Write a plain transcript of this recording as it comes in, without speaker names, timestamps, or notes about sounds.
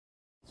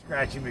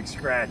Scratchy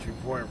McScratch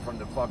reporting from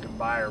the fucking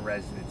buyer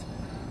residence.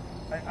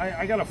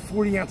 I got a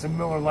 40-ounce of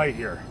Miller Lite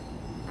here.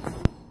 I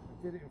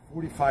did it in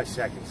 45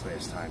 seconds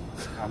last time.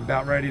 I'm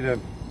about ready to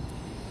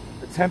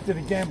attempt it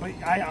again, but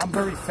I'm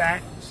very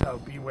fat,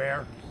 so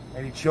beware.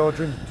 Any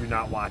children, do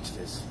not watch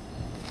this.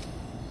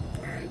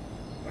 All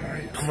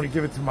right. I'm gonna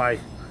give it to my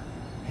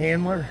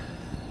handler.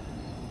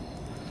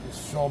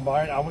 Sean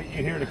Byron, I want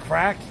you here to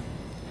crack.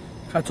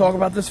 Can I talk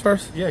about this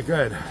first? Yeah,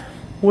 good.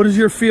 What is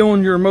your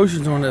feeling, your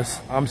emotions on this?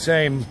 I'm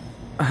saying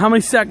how many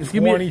seconds?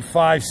 Give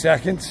 25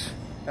 seconds.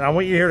 And I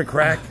want you here to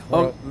crack.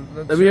 Oh,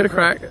 let me hear to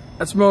crack.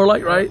 That's Miller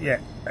Lite, right? Yeah.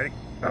 Ready?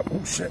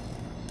 Oh, shit.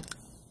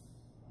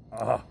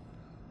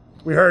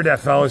 We heard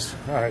that, fellas.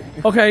 All right.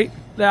 Okay,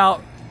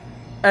 now,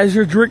 as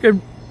your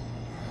drinking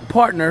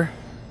partner,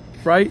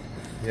 right?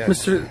 Yes.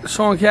 Mr.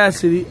 Sean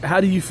Cassidy, how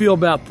do you feel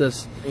about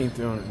this? Ain't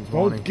doing it.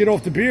 Don't get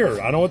off the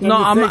beer. I don't want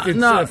them to think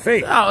it's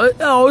fake.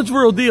 No, it's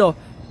real deal.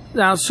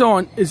 Now,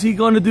 Sean, is he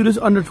going to do this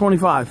under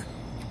 25?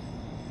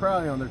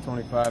 Probably under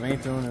 25.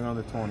 Ain't doing it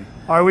under 20.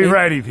 Are we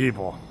ready,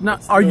 people? No,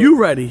 are you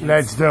ready?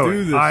 Let's do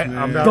it. This,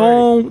 man.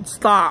 Don't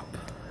stop.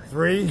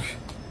 3,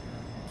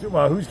 2.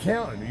 Well, who's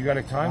counting? You got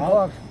a time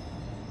clock?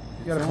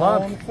 You got a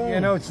clock? Yeah,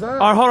 no, it's not.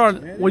 All right,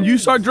 hold on. When you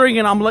start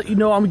drinking, I'm gonna let you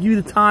know. I'm gonna give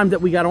you the time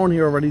that we got on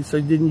here already, so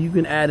then you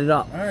can add it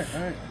up. All right.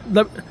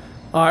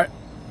 All right.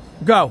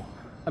 Go.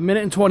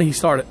 1:20. He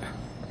started.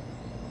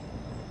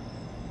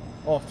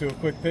 Off to a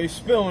quick pace,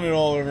 spilling it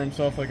all over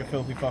himself like a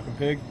filthy fucking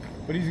pig.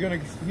 But he's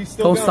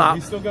still Don't going. stop.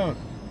 He's still going.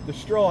 The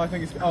straw, I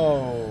think, is.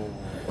 Oh,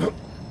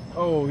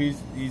 he's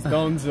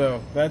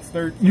donezo. That's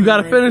 13. You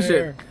gotta right finish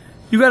there. it.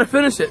 You gotta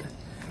finish it.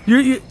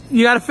 You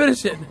gotta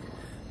finish it.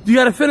 You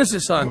gotta finish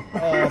it, son.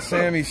 Oh,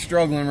 Sammy's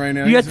struggling right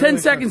now. You got 10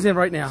 seconds in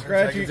right now.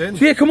 Scratchy.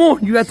 Yeah, come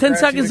on. You got 10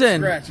 seconds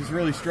in. Scratch. He's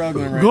really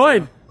struggling right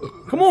Good. now.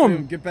 Come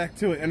on. Get back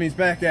to it. And he's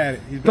back at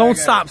it. Don't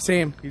stop,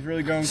 Sam. He's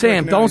really going.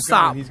 Sam, don't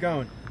stop. He's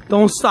going.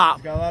 Don't stop.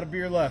 He's got a lot of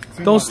beer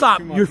left. Don't stop.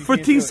 You're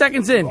 15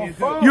 seconds in.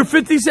 You're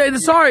 15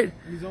 seconds. Sorry.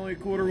 He's only a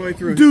quarter way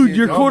through. Dude,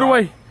 you're quarter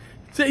way.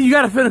 You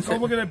gotta finish Go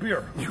it. look at that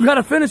beer. You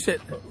gotta finish it.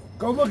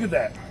 Go look at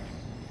that.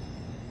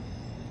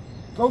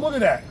 Go look at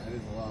that. That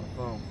is a lot of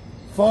foam.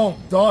 Foam.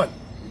 Done.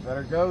 You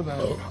better go,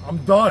 though. I'm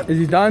done. Is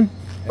he done?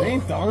 It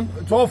ain't done.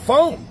 It's all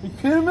foam. You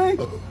kidding me?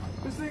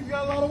 This thing's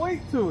got a lot of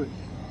weight to it.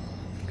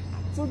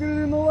 Let's look at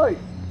it in the light.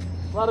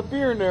 A lot of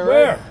beer in there,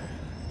 Where? right?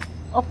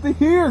 Up to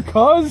here,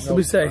 cuz. Let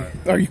me say.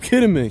 Are you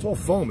kidding me? It's all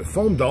foam. It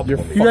foamed up. You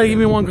gotta give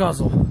me one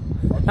guzzle.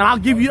 And I'll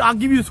give you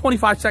the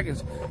 25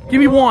 seconds.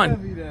 Give me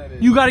one.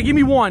 You gotta give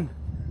me one.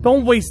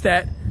 Don't waste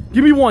that.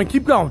 Give me one.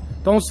 Keep going.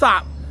 Don't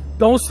stop.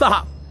 Don't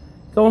stop.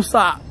 Don't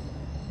stop.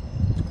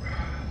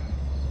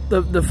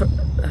 It's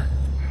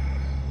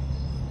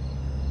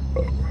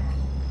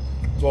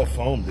all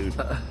foam, dude.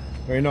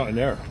 There ain't nothing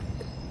there.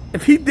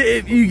 If you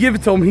give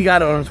it to him, he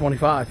got it on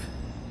 25.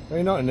 There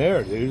ain't nothing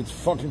there, dude. It's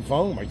fucking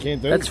foam. I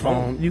can't do it. That's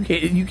foam. You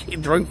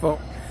can't drink foam.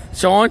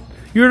 Sean,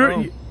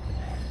 you're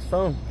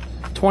Foam.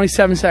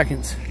 27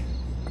 seconds.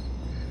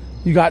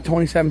 You got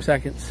 27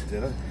 seconds.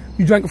 Did I?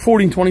 You drank a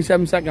 40 in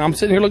 27 seconds. I'm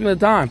sitting here looking at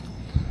the time.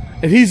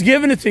 If he's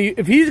giving it to you,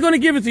 if he's going to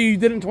give it to you, you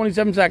did it in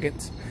 27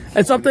 seconds.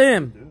 It's up to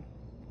him.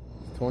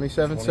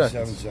 27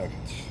 seconds.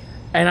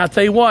 And I'll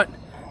tell you what,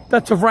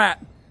 that's a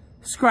wrap.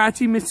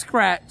 Scratchy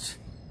McScratch.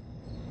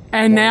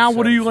 And now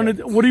what are you going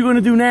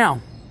to do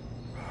now?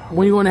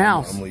 When you go in the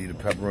house? I'm going to eat a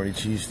pepperoni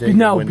cheesesteak.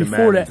 No, and win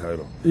before the that. Madden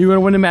title. You're going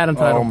to win the Madden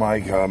title. Oh my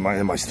God,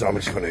 my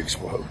stomach's going to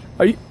explode.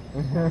 Are you?